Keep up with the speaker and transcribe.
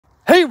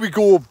Here we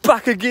go,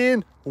 back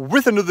again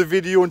with another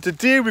video, and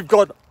today we've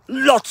got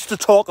lots to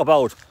talk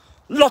about.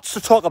 Lots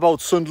to talk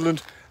about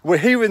Sunderland. We're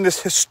here in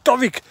this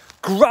historic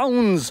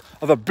grounds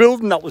of a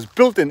building that was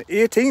built in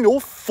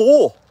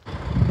 1804.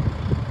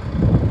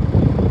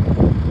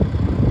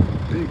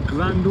 Big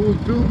grand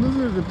old building,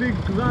 isn't it? A big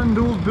grand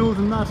old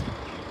building, that.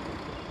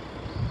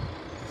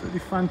 Absolutely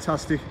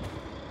fantastic.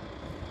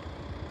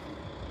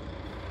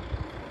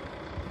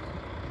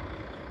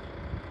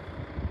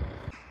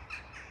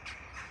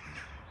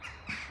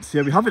 So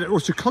yeah, we have it at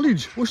Usher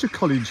College. Usher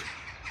College.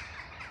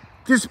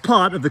 This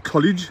part of the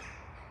college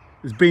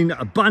has been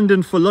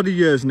abandoned for a lot of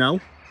years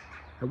now.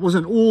 It was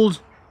an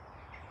old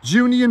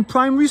junior and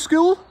primary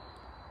school.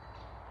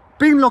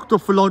 Been locked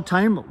up for a long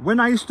time. When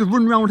I used to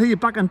run around here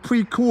back in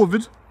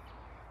pre-COVID,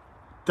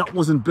 that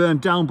wasn't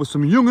burnt down, but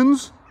some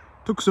young'uns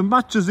took some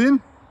matches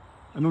in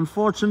and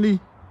unfortunately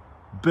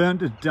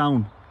burnt it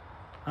down.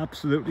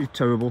 Absolutely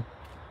terrible.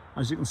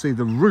 As you can see,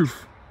 the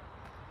roof,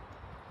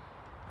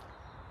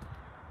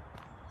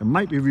 they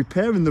might be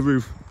repairing the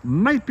roof.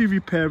 Might be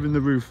repairing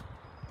the roof.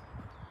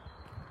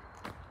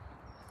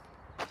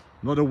 A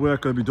lot of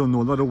work will be done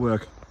though, a lot of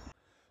work.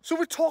 So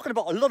we're talking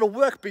about a lot of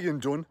work being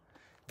done.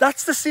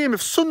 That's the same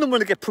if Sunderland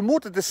want to get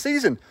promoted this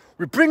season.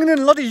 We're bringing in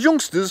a lot of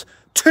youngsters,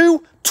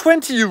 2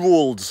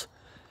 20-year-olds.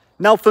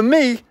 Now for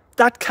me,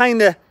 that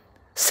kind of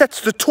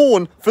sets the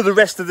tone for the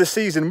rest of the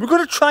season. We're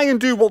going to try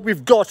and do what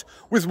we've got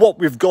with what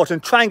we've got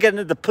and try and get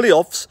into the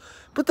playoffs.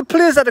 But the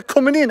players that are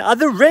coming in, are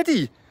they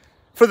ready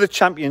for the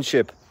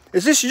championship?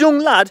 Is this young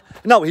lad,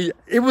 no,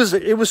 it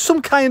was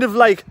some kind of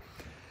like,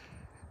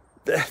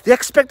 they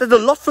expected a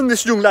lot from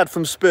this young lad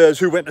from Spurs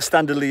who went to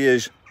Standard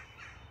Liège.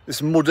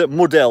 This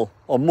Muddle,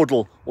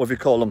 whatever you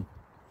call him.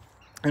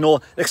 You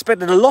know, they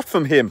expected a lot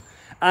from him.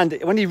 And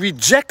when he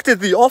rejected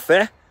the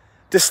offer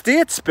to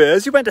stay at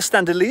Spurs, he went to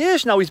Standard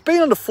Liège. Now, he's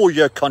been on a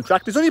 4-year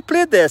contract. He's only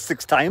played there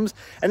 6 times.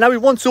 And now he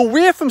wants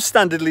away from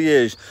Standard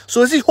Liège.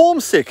 So is he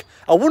homesick?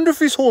 I wonder if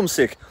he's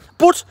homesick.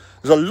 But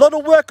there's a lot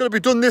of work going to be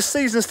done this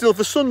season still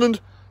for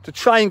Sunderland to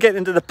try and get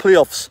into the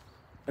playoffs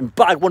and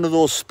bag one of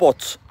those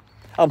spots.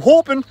 I'm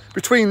hoping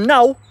between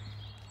now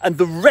and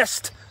the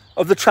rest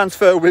of the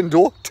transfer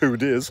window, 2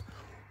 days,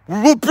 we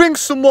will bring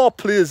some more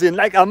players in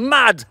like a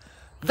mad.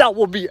 That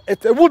would be,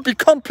 it would be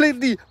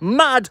completely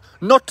mad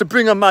not to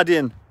bring a mad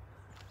in.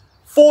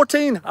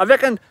 14, I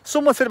reckon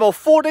someone said about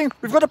 14.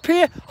 We've got to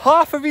pay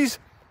half of his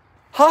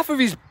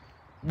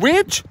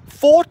wage,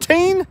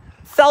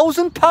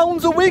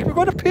 £14,000 a week we've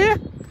got to pay.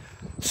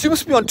 So you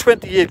must be on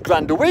 28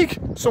 grand a week,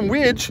 some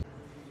wage.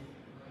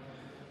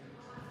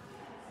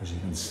 As you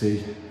can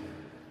see,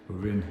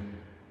 we're in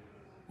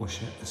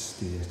Usher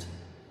Estate.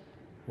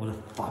 What a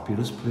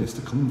fabulous place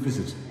to come and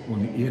visit.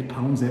 Only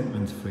 £8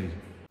 entrance fee.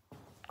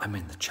 I'm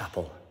in the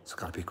chapel, so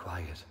I've got to be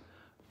quiet.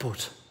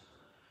 But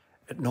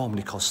it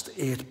normally costs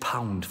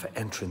 £8 for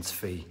entrance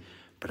fee.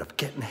 But I'm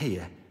getting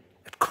here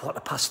at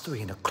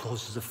 3:15 and it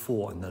closes at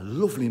 4. And the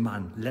lovely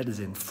man let us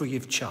in free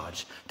of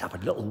charge to have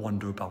a little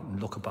wander about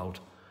and look about.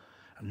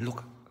 And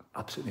look,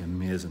 absolutely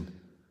amazing.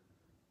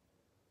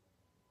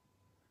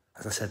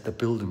 As I said, the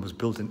building was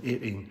built in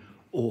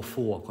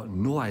 1804. I've got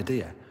no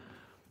idea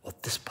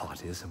what this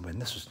part is and when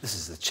this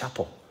is the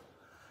chapel.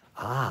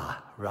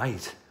 Ah,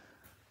 right.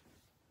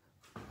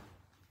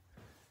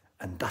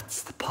 And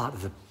that's the part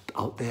of the,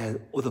 out there,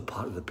 other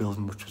part of the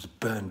building which was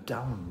burned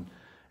down.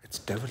 It's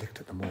derelict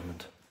at the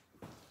moment.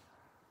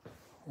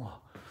 Oh,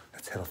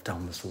 let's head off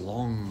down this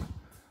long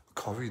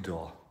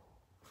corridor.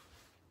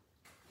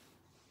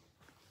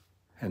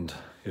 And,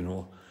 you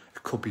know,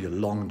 it could be a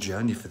long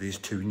journey for these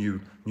 2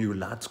 new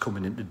lads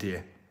coming in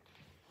today.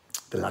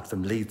 The lad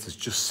from Leeds has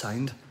just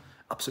signed.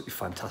 Absolutely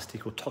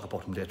fantastic. We'll talk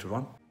about him later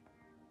on.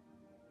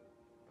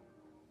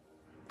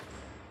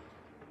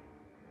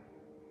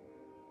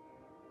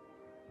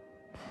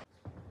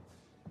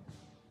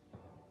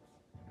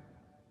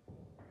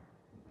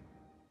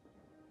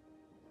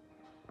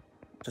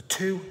 So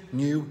 2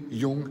 new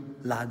young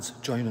lads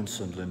joining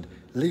Sunderland.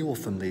 Leo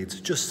from Leeds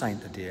just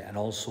signed today, and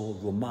also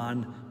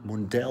Roman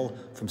Mundell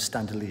from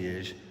Standard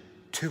Liège.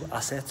 2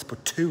 assets,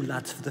 but 2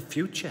 lads for the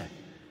future.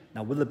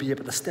 Now, will they be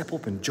able to step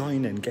up and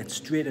join and get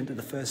straight into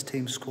the first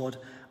team squad?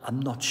 I'm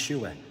not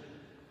sure.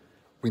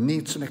 We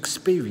need some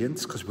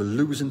experience because we're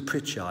losing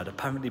Pritchard.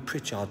 Apparently,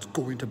 Pritchard's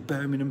going to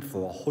Birmingham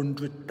for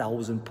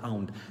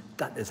 £100,000.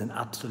 That is an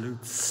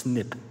absolute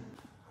snip. I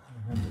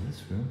remember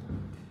this room.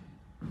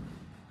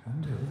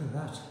 Look at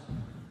that.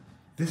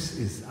 This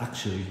is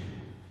actually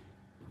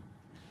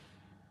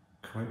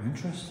quite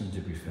interesting, to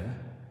be fair.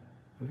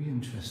 Very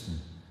interesting.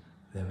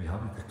 There we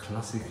have it, the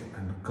classic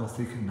and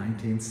Gothic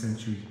 19th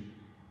century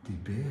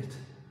debate.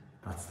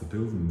 That's the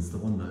buildings. The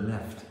one on the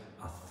left,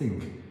 I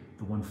think,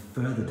 the one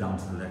further down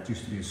to the left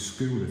used to be a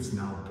school. It's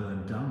now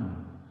burned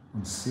down.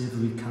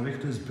 Unsavoury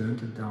characters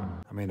burnt it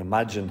down. I mean,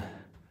 imagine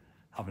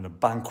having a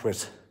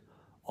banquet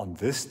on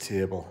this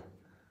table.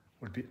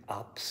 Would be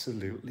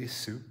absolutely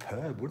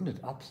superb, wouldn't it?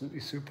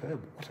 Absolutely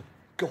superb. What a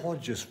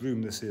gorgeous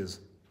room this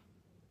is.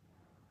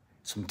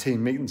 Some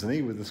team meetings in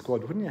here with the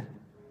squad, wouldn't you?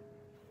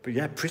 But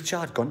yeah,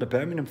 Pritchard gone to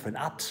Birmingham for an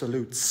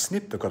absolute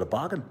snip. They've got a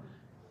bargain.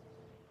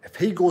 If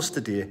he goes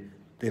today,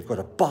 they've got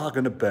a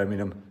bargain at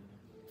Birmingham.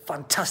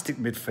 Fantastic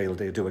midfield.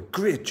 They do a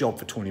great job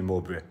for Tony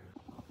Mowbray.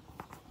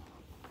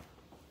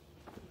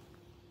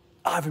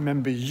 I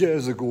remember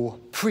years ago,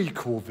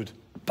 pre-COVID,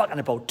 back in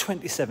about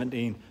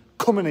 2017,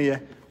 coming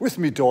here with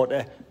my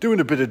daughter, doing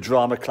a bit of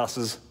drama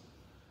classes.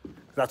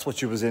 That's what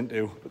she was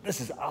into. But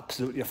this is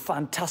absolutely a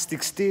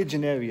fantastic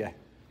staging area.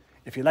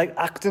 If you like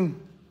acting,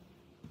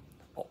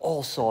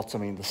 all sorts. I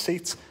mean, the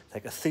seats,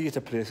 like a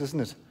theatre place, isn't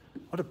it?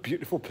 What a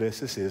beautiful place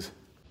this is.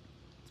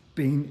 It's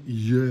been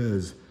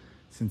years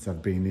since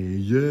I've been here.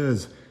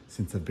 Years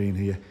since I've been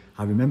here.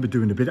 I remember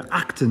doing a bit of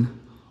acting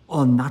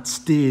on that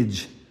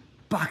stage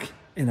back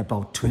in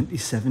about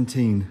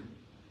 2017.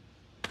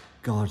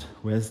 God,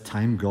 where's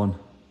time gone?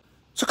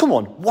 So come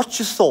on, what's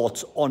your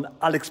thoughts on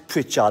Alex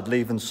Pritchard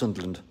leaving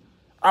Sunderland?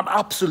 I'm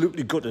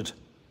absolutely gutted.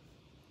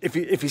 If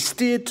he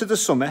stayed to the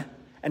summer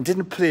and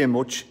didn't play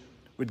much,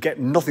 we'd get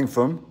nothing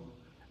from him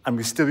and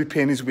we'd still be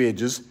paying his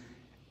wages.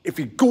 If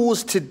he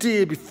goes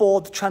today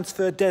before the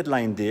transfer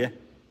deadline day,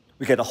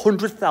 we get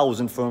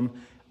 100,000 from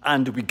him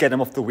and we get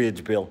him off the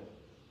wage bill.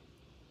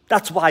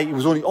 That's why he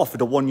was only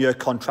offered a one-year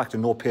contract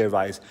and no pay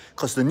rise,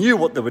 because they knew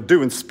what they were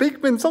doing.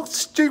 Speakman's not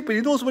stupid,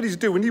 he knows what he's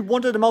doing. He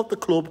wanted him out the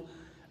club,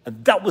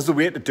 and that was the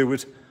way to do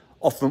it.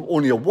 Offer him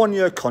only a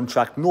one-year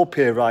contract, no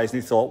pay rise,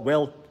 and he thought,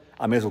 well,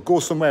 I may as well go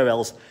somewhere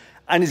else.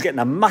 And he's getting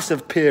a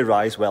massive pay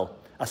rise. Well,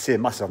 I say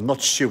massive, I'm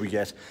not sure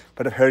yet,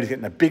 but I've heard he's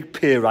getting a big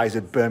pay rise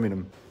at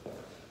Birmingham.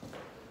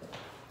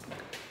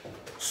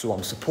 So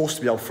I'm supposed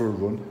to be out for a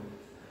run,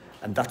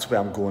 and that's where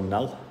I'm going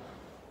now.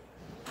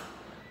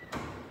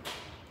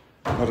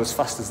 Not as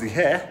fast as the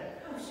hair,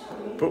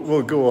 but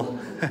we'll go.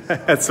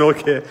 It's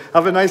okay.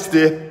 Have a nice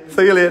day.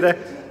 See you later.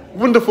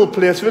 Wonderful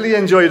place. Really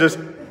enjoyed it.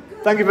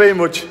 Thank you very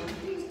much.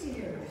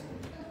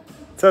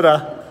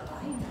 Ta-da.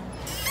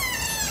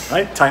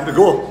 Right, time to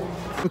go.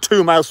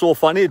 2 miles so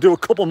far. I need to do a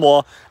couple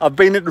more. I've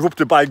been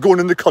interrupted by going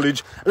into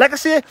college. Like I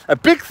say, a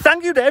big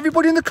thank you to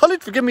everybody in the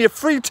college for giving me a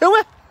free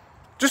tour.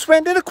 Just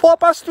went in at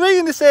 3:15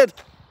 and they said,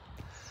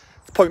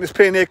 it's pointless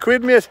paying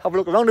 £8, mate. Have a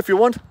look around if you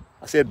want.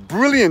 I said,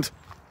 brilliant.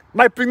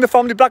 Might bring the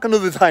family back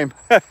another time.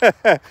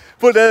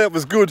 But it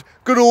was good.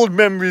 Good old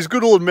memories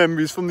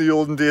from the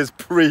olden days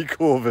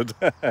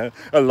pre-COVID.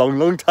 A long,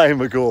 long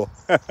time ago.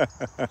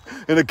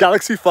 In a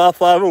galaxy far,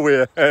 far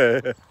away.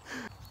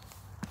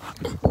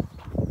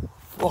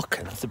 Fuck,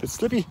 that's a bit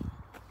slippy.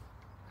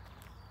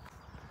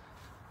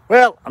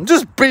 Well, I'm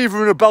just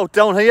beavering about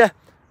down here.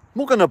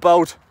 Mucking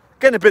about,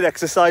 getting a bit of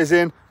exercise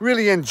in.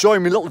 Really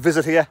enjoying my little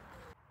visit here.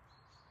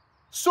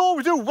 So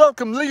we do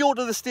welcome Leo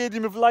to the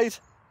Stadium of Light.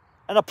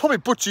 And I'll probably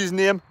butcher his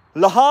name.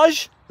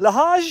 Lahaji?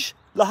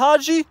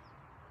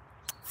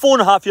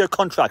 4.5-year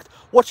contract.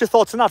 What's your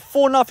thoughts on that?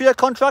 4.5-year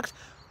contract?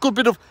 Good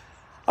bit of...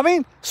 I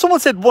mean,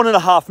 someone said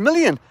 1.5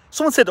 million.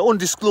 Someone said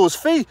undisclosed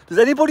fee. Does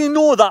anybody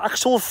know that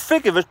actual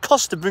figure it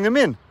costs to bring him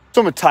in?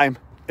 Summertime.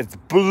 It's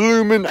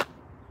blooming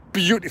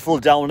beautiful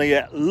down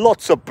here.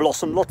 Lots of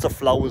blossom, lots of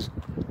flowers.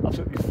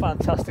 Absolutely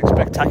fantastic,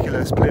 spectacular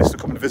this place to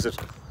come and visit.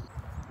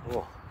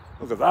 Oh,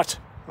 look at that.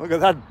 Look at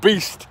that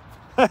beast.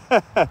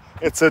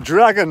 It's a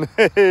dragon.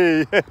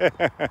 Hey.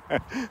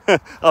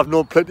 I've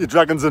known plenty of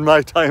dragons in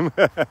my time.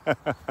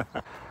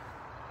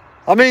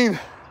 I mean,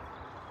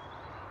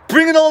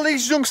 bringing all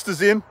these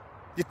youngsters in,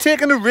 you're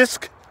taking a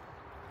risk.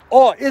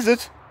 Or is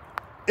it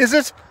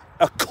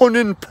a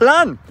cunning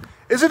plan?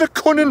 Is it a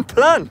cunning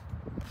plan?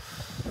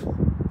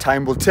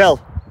 Time will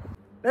tell.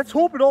 Let's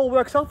hope it all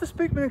works out for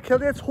Speakman and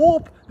Kelly. Let's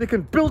hope they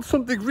can build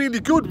something really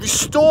good.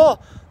 Restore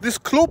this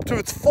club to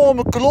its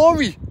former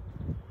glory.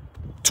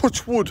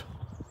 Touch wood.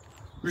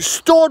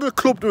 Restore the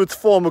club to its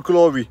former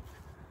glory.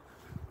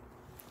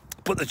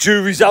 But the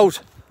jury's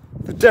out.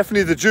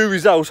 Definitely the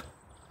jury's out.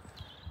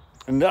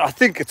 And I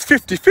think it's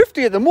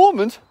 50-50 at the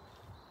moment.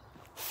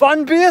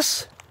 Fan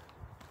base.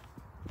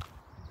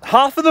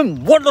 Half of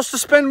them want us to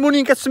spend money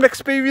and get some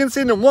experience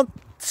in and want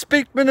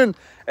Speakman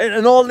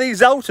and all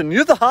these out. And the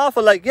other half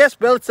are like, yes,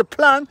 well, it's a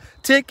plan.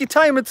 Take your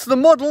time. It's the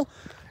model.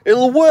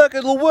 It'll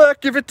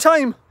work. Give it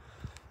time.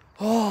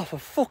 Oh, for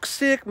fuck's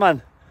sake,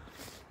 man.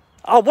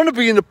 I want to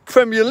be in the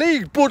Premier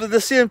League, but at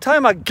the same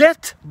time, I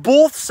get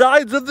both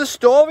sides of the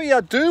story. I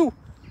do.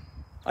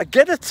 I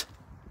get it.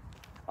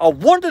 I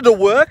want it to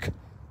work,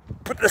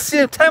 but at the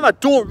same time, I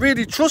don't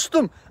really trust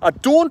them. I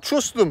don't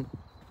trust them.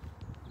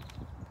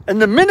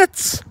 And the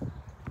minutes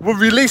were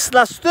released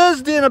last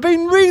Thursday, and I've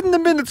been reading the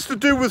minutes to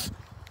do with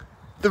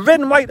the Red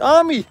and White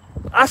Army,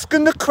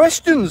 asking the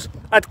questions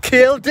at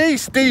KLD,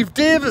 Steve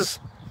Davis,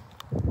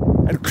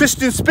 and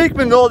Christian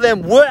Speakman and all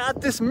them were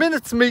at this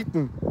minutes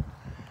meeting.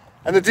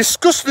 And they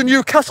discussed the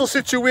Newcastle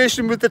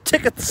situation with the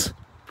tickets.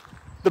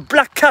 The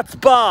Black Cats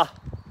bar.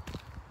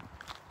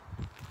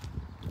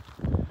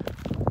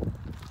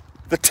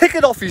 The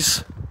ticket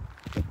office.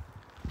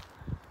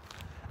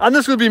 And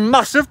there's going to be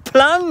massive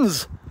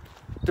plans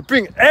to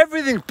bring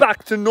everything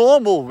back to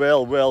normal.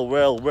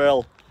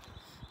 Well.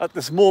 At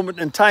this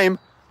moment in time,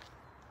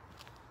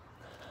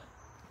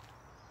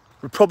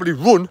 we'll probably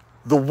run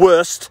the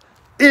worst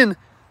in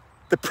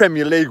the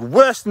Premier League,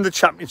 worse than the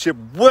Championship,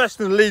 worse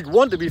than League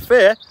One, to be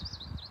fair.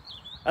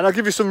 And I'll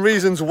give you some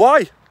reasons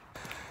why.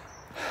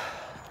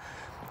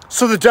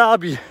 So the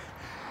derby,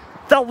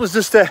 that was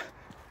just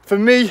for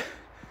me,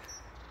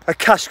 a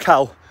cash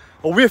cow,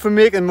 a way for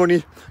making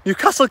money.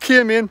 Newcastle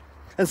came in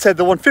and said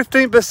they want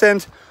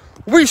 15%.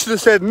 We should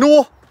have said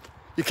no.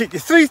 You kick your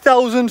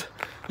 3,000,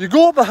 you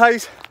go up a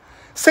height,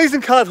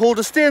 season card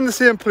holders stay in the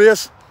same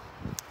place.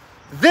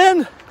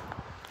 Then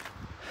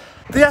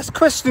they ask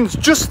questions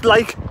just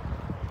like,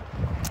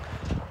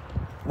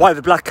 why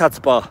the Black Cats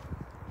bar?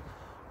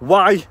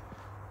 Why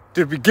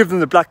did we give them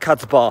the Black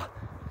Cats bar?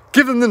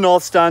 Give them the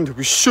North Stand.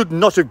 We should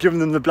not have given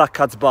them the Black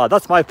Cats bar.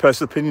 That's my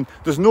personal opinion.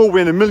 There's no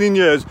way in a million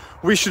years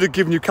we should have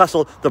given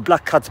Newcastle the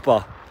Black Cats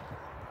bar.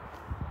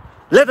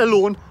 Let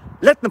alone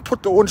let them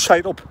put their own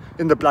shite up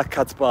in the Black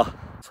Cats bar.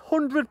 It's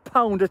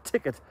 £100 a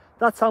ticket.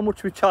 That's how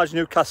much we charge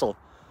Newcastle.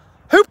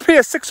 Who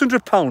pays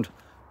 £600?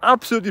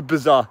 Absolutely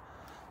bizarre.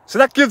 So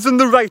that gives them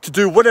the right to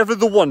do whatever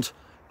they want.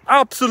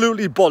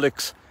 Absolutely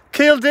bollocks.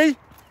 KLD,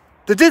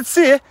 they did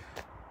say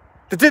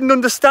they didn't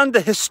understand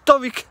the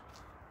historic.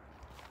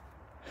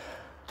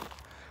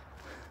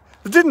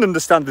 They didn't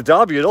understand the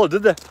derby at all,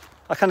 did they?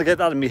 I kind of get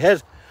that in my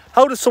head.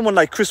 How does someone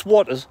like Chris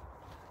Waters,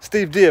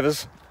 Steve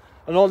Davis,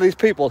 and all these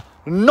people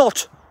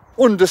not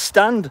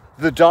understand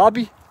the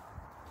derby?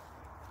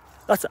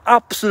 That's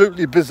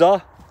absolutely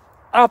bizarre.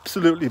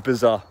 Absolutely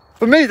bizarre.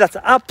 For me, that's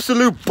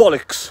absolute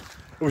bollocks.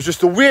 It was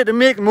just a way to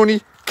make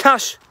money,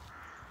 cash.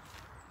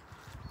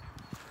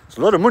 It's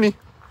a lot of money.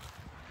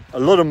 A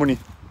lot of money.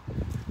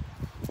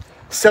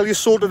 Sell your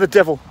soul to the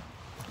devil.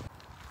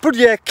 But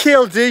yeah,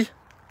 KLD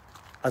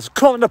has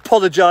come and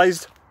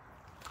apologised,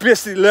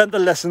 basically learnt the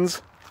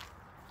lessons,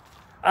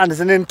 and there's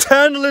an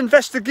internal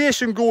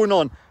investigation going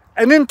on.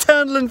 An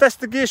internal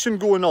investigation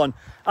going on.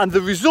 And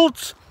the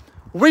results,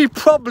 we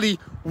probably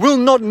will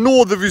not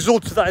know the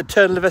results of that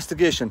internal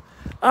investigation.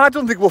 I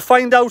don't think we'll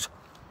find out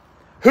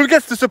who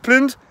gets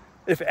disciplined,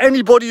 if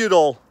anybody at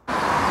all.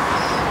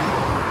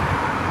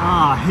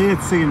 I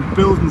hate seeing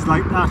buildings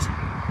like that.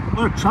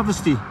 What a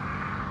travesty.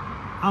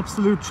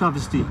 Absolute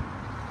travesty.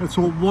 Let's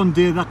hope one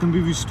day that can be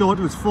restored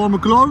to its former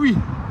glory.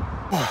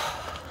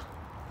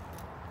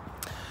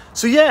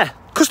 So yeah,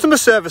 customer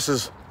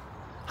services.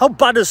 How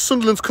bad is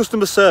Sunderland's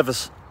customer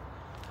service?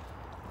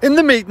 In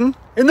the meeting,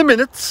 in the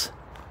minutes,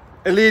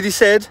 a lady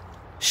said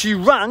she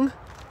rang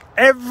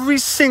every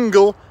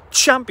single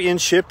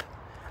Championship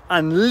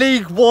and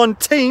League One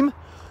team's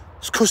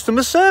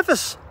customer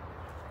service.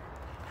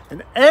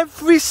 And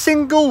every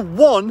single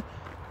one,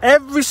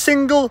 every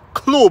single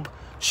club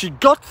she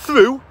got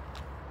through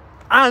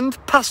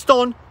and passed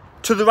on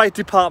to the right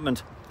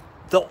department.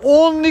 The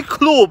only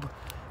club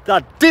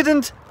that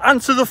didn't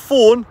answer the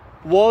phone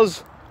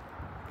was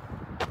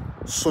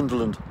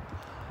Sunderland.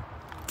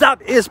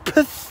 That is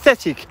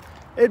pathetic.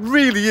 It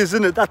really is,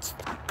 isn't it? That's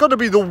got to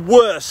be the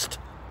worst.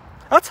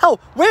 That's how,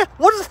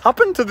 what has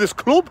happened to this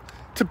club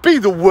to be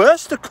the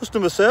worst at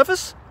customer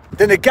service?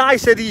 Then a guy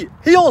said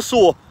he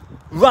also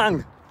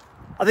rang,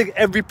 I think,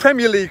 every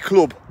Premier League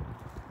club.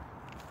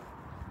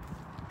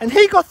 And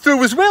he got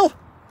through as well.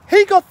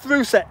 He got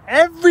through, so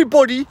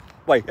everybody,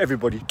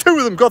 two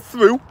of them got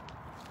through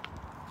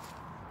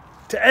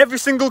to every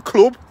single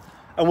club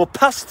and were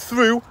passed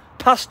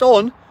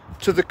on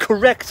to the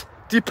correct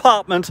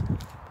department,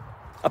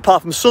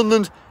 apart from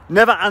Sunderland,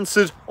 never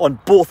answered on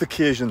both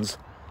occasions.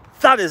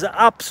 That is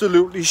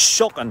absolutely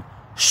shocking.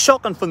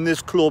 Shocking from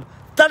this club.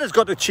 That has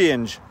got to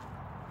change.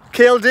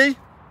 KLD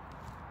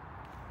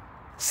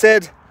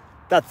said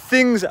that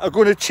things are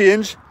going to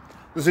change.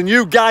 There's a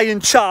new guy in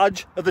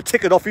charge of the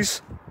ticket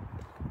office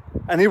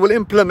and he will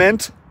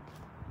implement,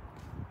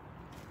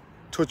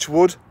 touch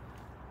wood,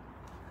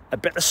 a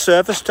better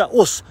service to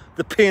us,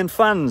 the paying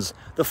fans.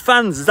 The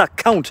fans that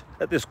count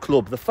at this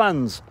club, the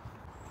fans.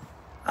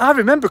 I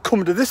remember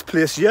coming to this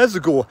place years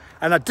ago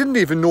and I didn't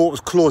even know it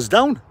was closed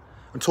down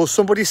until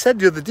somebody said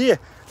the other day.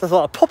 So I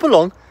thought I'd pop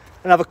along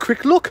and have a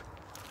quick look.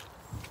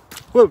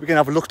 Well, we can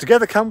have a look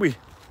together, can't we?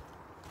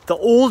 The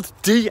old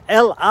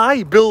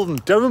DLI building,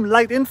 Durham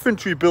Light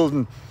Infantry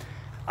building,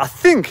 I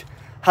think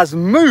has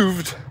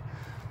moved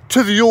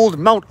to the old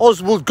Mount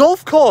Oswald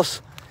golf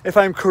course, if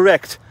I'm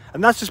correct.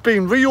 And that's just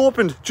been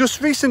reopened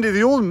just recently.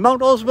 The old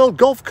Mount Oswald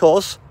golf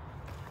course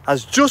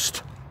has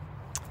just,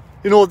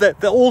 the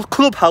old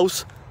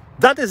clubhouse,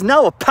 that is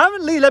now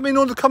apparently, let me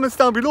know in the comments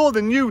down below,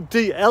 the new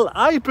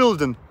DLI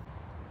building.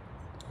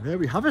 There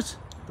we have it,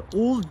 the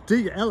old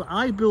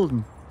DLI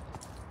building.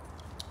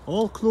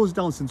 All closed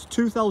down since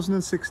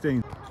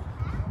 2016.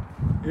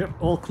 Yep,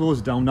 all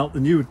closed down now. The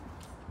new,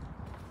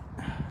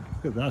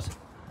 look at that,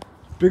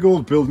 big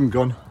old building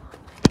gone.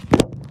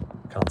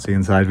 Can't see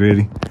inside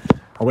really.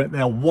 I went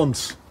there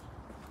once,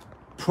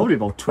 probably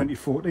about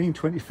 2014,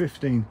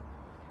 2015.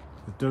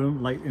 The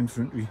Durham Light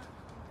Infantry.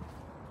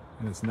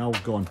 And it's now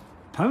gone.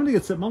 Apparently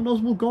it's at Mount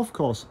Oswald Golf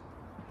Course.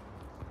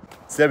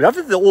 So there we have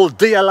it, the old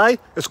DLI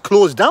is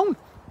closed down.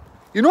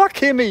 You know, I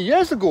came here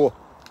years ago.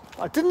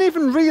 I didn't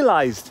even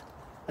realise.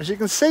 As you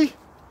can see,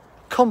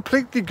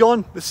 completely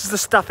gone. This is the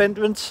staff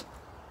entrance.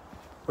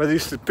 where they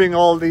used to bring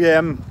all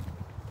the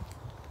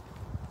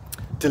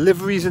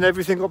deliveries and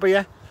everything up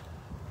here,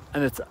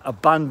 and it's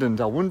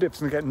abandoned. I wonder if it's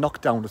going to get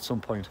knocked down at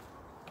some point.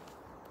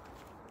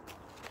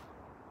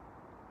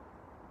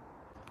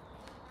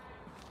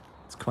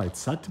 It's quite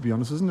sad, to be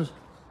honest, isn't it?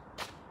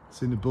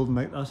 Seeing a building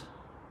like that.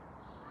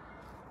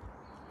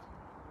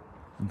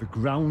 And the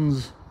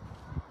ground's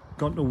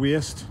gone to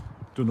waste.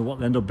 Don't know what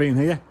will end up being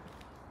here.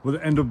 Will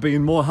it end up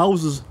being more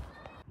houses?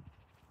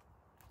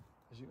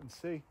 As you can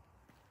see,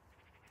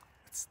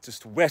 it's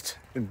just wet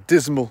and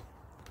dismal.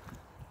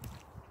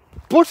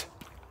 But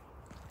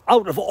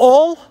out of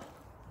all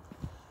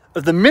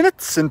of the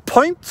minutes and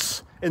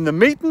points in the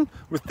meeting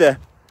with the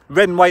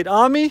Red and White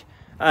Army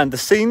and the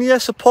senior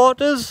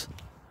supporters,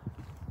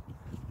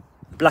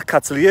 Black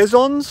Cats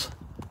liaisons,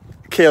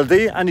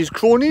 KLD and his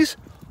cronies,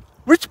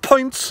 which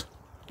points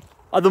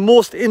are the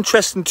most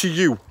interesting to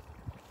you?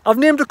 I've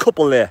named a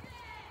couple there.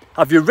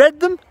 Have you read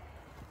them?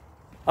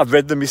 I've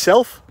read them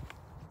myself.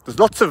 There's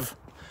lots of...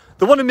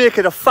 They want to make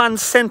it a fan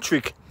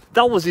centric.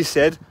 That was he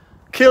said.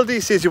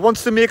 KLD says he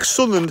wants to make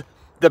Sunderland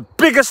the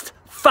biggest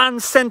fan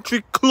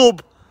centric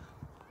club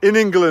in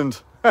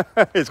England.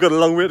 He's got a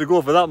long way to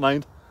go for that,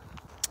 mind.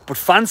 But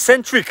fan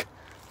centric,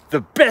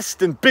 the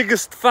best and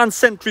biggest fan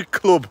centric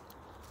club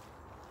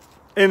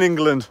in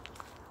England.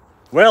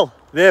 Well,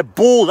 they're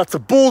bold. That's a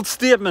bold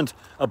statement.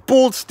 A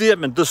bold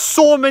statement. There's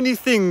so many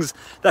things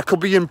that could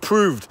be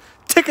improved.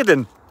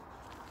 Ticketing.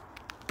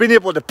 Being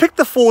able to pick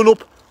the phone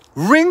up,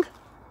 ring,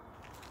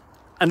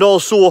 and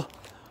also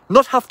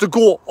not have to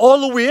go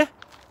all the way.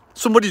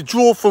 Somebody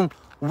drove from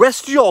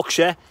West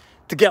Yorkshire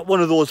to get one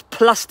of those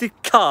plastic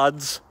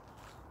cards.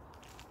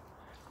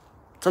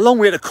 It's a long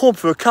way to come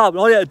for a card, but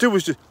all you have to do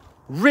is just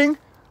ring,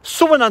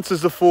 someone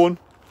answers the phone,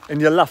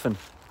 and you're laughing.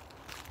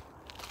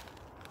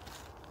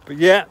 But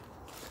yeah,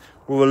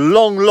 we're a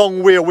long,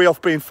 long way away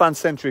off being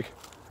fan-centric.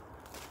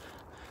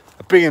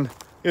 Being,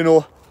 you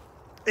know,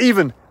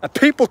 even a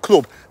people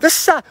club.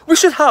 We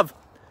should have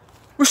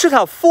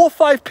 4 or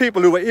 5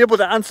 people who are able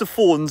to answer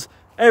phones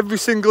every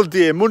single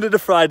day, Monday to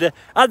Friday,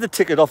 at the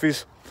ticket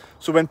office.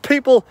 So when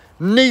people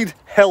need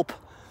help,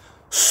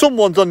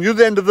 someone's on the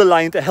other end of the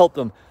line to help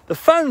them. The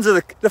fans of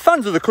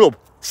the club.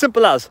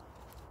 Simple as.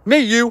 Me,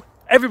 you,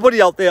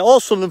 everybody out there, all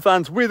Sunderland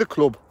fans, we're the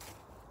club.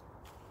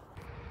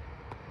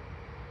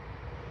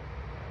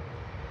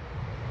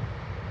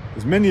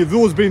 There's many of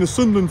those being a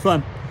Sunderland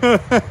fan.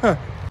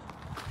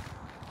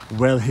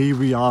 Well, here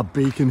we are,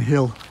 Beacon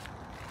Hill.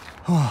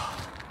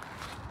 Oh,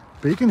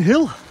 Beacon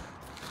Hill.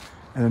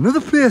 And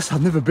another place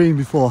I've never been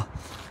before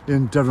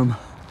in Durham.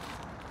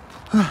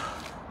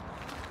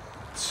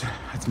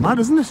 It's mad,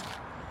 isn't it?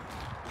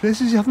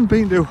 Places you haven't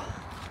been to.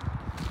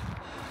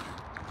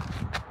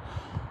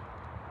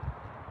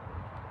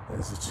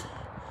 There's the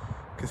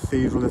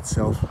cathedral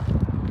itself.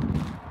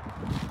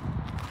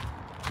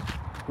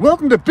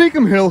 Welcome to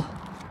Beacon Hill,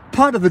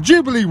 part of the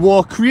Jubilee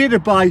War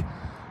created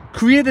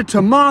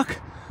to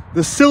mark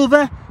the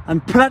silver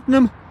and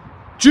platinum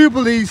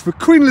jubilees for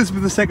Queen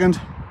Elizabeth II.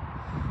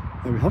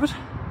 There we have it.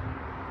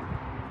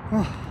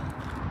 Oh.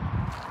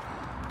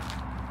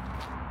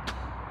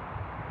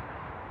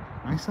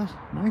 Nice, that,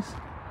 nice.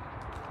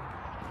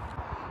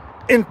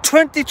 In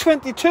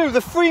 2022,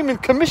 the Freeman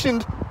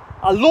commissioned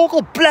a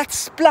local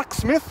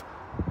blacksmith,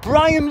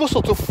 Brian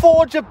Russell, to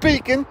forge a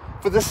beacon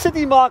for the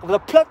city mark of the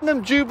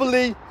Platinum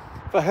Jubilee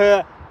for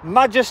Her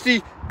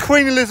Majesty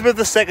Queen Elizabeth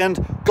II,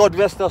 God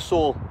rest her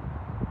soul.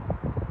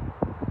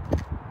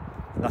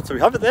 And that's how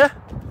we have it there,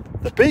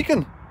 the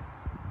beacon.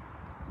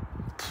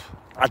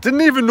 I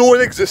didn't even know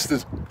it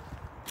existed.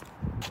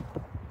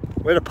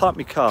 Where to park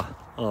my car?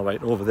 Oh,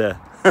 right, over there.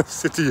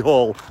 City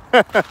Hall.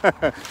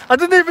 I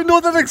didn't even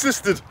know that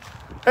existed.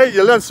 Hey,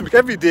 you learn something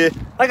every day.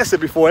 Like I said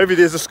before, every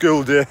day is a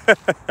school day.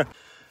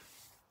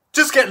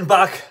 Just getting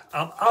back.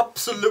 I'm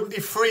absolutely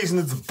freezing.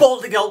 It's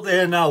Baltic out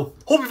there now.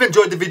 Hope you've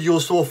enjoyed the video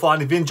so far.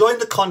 And if you're enjoying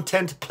the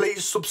content,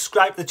 please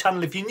subscribe to the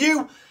channel. If you're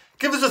new,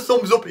 give us a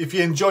thumbs up if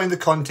you're enjoying the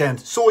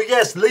content. So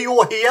yes,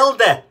 Leo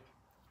Hielde.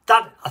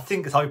 That, I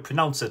think, is how you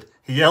pronounce it.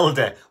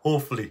 Hielde,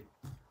 hopefully.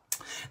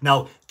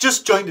 Now,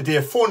 just joined today,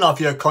 a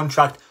 4.5-year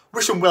contract.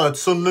 Wish him well at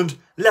Sunderland.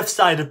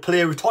 Left-sided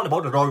player, we talked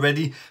about it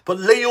already. But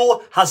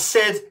Leo has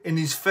said in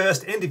his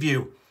first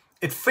interview,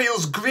 "It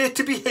feels great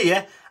to be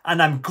here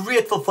and I'm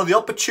grateful for the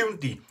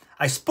opportunity.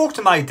 I spoke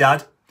to my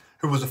dad,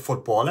 who was a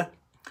footballer,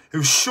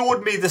 who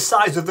showed me the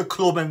size of the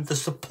club and the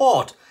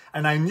support,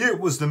 and I knew it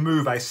was the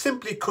move I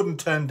simply couldn't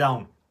turn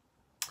down.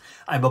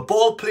 I'm a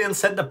ball-playing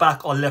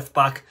centre-back or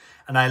left-back,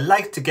 and I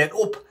like to get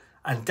up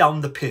and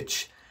down the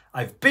pitch.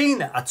 I've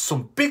been at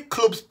some big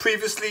clubs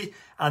previously,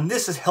 and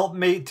this has helped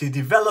me to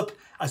develop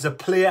as a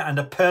player and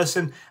a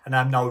person, and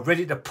I'm now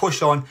ready to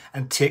push on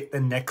and take the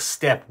next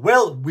step."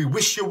 Well, we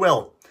wish you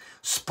well.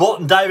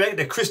 Sporting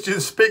director Christian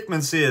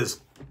Speakman says,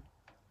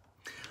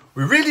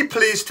 "We're really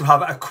pleased to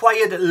have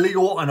acquired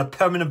Leo on a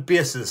permanent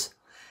basis,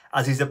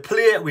 as he's a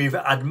player we've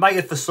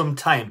admired for some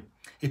time.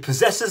 He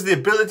possesses the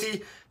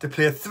ability to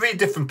play 3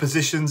 different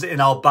positions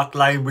in our back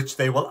line, which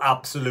they will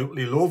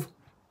absolutely love.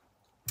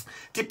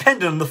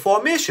 depending on the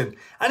formation.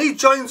 And he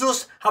joins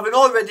us having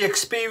already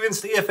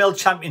experienced the AFL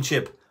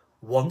Championship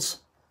once.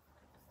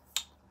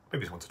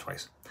 Maybe once or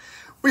twice.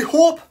 We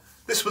hope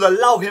this will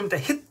allow him to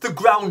hit the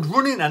ground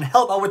running and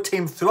help our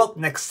team throughout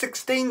the next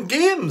 16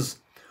 games,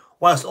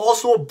 whilst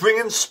also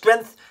bringing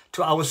strength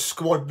to our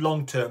squad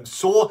long term.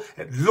 So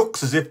it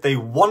looks as if they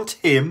want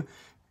him.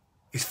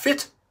 He's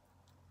fit.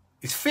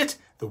 He's fit.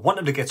 They want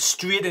him to get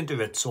straight into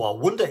it. So I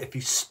wonder if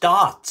he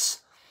starts.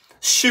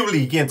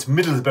 Surely against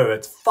Middlesbrough.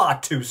 It's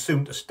far too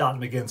soon to start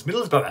him against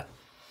Middlesbrough.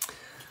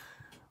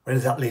 Where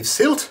does that leave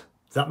Silt?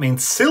 Does that mean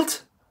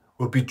Silt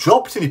will be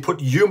dropped and you put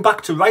Hume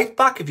back to right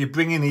back if you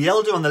bring in the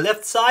Elder on the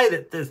left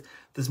side?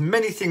 There's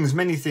many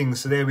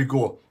things. So there we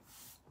go.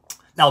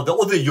 Now the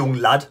other young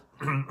lad,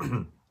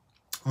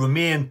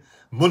 Romain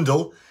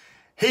Mundell,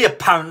 he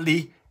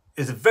apparently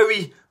is a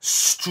very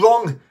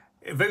strong,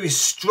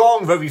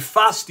 very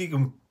fast. He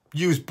can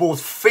use both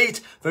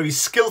feet, very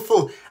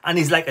skillful, and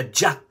he's like a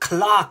Jack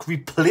Clark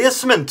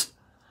replacement.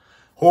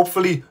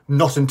 Hopefully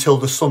not until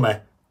the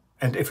summer.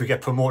 And if we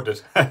get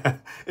promoted,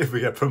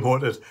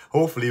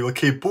 hopefully we'll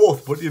keep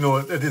both. But, you know,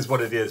 it is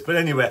what it is. But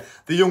anyway,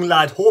 the young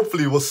lad,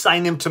 hopefully we'll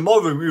sign him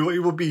tomorrow. It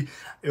will be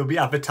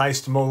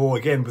advertised tomorrow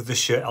again with the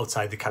shirt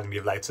outside the Academy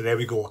of Light. So there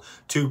we go,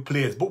 2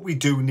 players. But we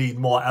do need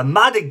more.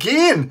 Ahmad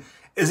again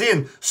is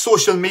in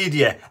social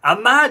media.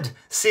 Ahmad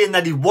saying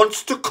that he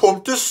wants to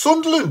come to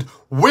Sunderland.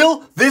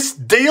 Will this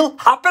deal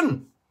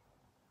happen?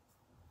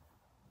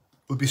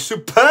 It will be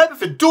superb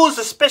if it does,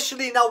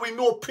 especially now we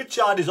know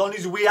Pritchard is on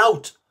his way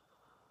out.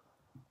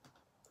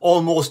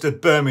 Almost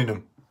at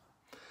Birmingham.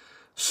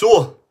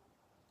 So,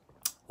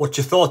 what's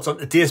your thoughts on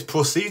today's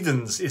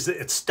proceedings? Is that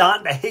it's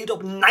starting to heat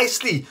up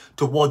nicely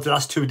towards the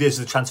last 2 days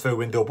of the transfer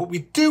window. But we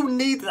do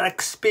need that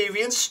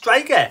experienced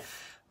striker.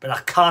 But I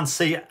can't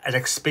see an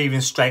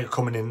experienced striker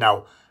coming in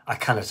now. I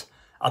cannot.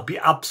 I'd be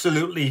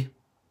absolutely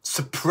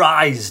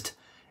surprised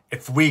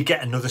if we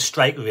get another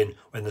striker in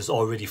when there's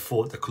already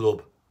 4 at the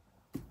club.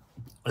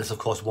 Unless, of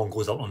course, one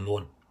goes out on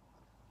loan.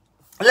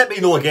 And let me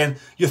know again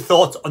your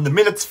thoughts on the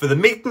minutes for the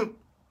meeting.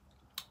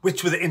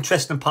 Which were the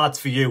interesting parts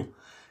for you?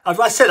 I've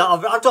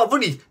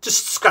only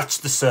just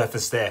scratched the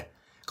surface there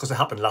because it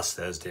happened last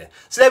Thursday.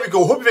 So there we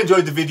go. Hope you've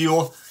enjoyed the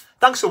video.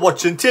 Thanks for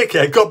watching. Take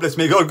care. God bless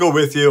me. God go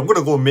with you. I'm going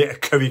to go and make a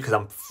curry because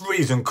I'm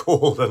freezing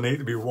cold. I need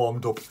to be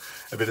warmed up.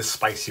 A bit of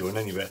spicy one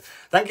anyway.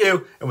 Thank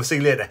you, and we'll see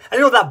you later. And you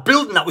know that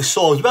building that we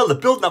saw as well, the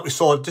building that we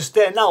saw just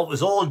there now, it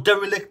was all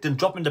derelict and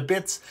dropping to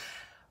bits.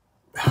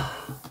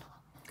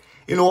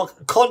 You know,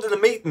 according to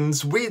the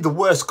meetings, we the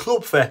worst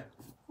club,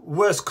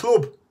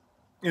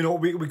 you know,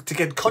 we to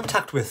get in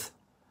contact with.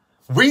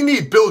 We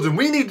need building.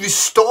 We need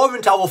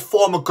restoring to our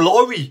former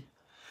glory.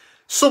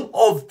 Some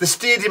of the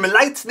stadium and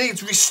lights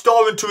needs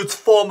restoring to its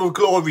former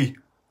glory.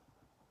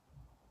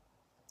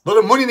 A lot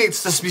of money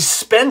needs to be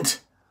spent.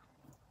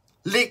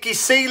 Leaky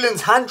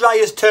ceilings, hand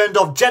dryers turned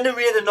off,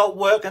 generator not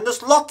working.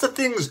 There's lots of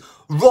things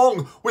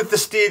wrong with the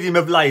Stadium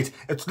of Light.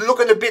 It's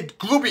looking a bit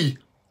grubby,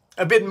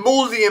 a bit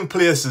mouldy in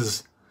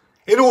places.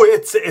 You know,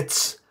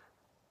 it's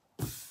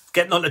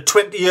getting on to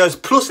 20 years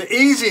plus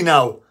easy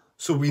now.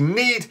 So we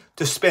need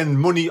to spend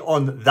money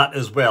on that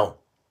as well.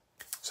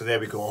 So there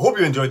we go. I hope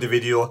you enjoyed the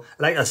video.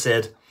 Like I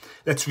said,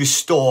 let's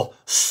restore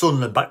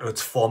Sunderland back to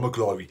its former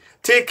glory.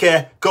 Take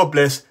care, God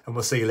bless, and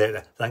we'll see you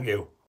later. Thank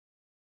you.